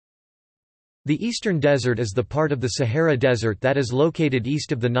The Eastern Desert is the part of the Sahara Desert that is located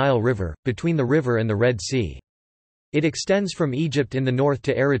east of the Nile River, between the river and the Red Sea. It extends from Egypt in the north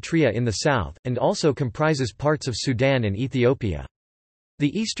to Eritrea in the south, and also comprises parts of Sudan and Ethiopia.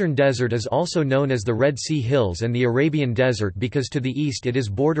 The Eastern Desert is also known as the Red Sea Hills and the Arabian Desert because to the east it is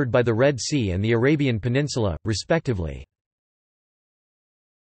bordered by the Red Sea and the Arabian Peninsula, respectively.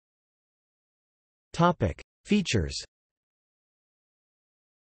 Features.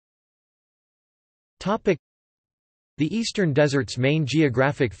 The Eastern Desert's main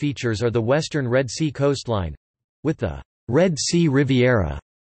geographic features are the western Red Sea coastline—with the Red Sea Riviera,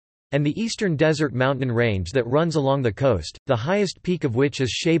 and the Eastern Desert mountain range that runs along the coast, the highest peak of which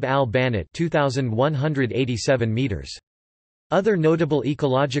is Shaib al-Banat 2,187 meters. Other notable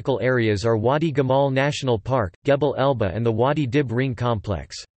ecological areas are Wadi Gamal National Park, Gebel Elba and the Wadi Dib Ring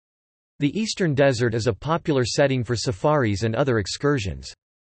Complex. The Eastern Desert is a popular setting for safaris and other excursions.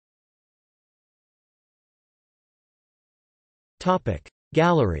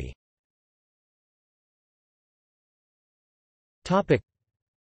 Gallery.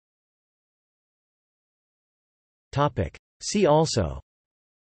 See also: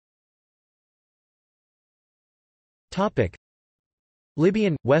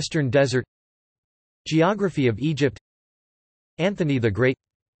 Libyan – Western Desert, Geography of Egypt, Anthony the Great.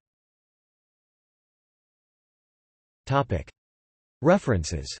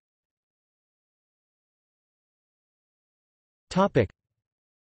 References.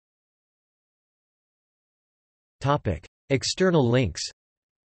 External links.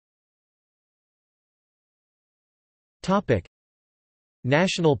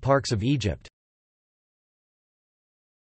 National Parks of Egypt.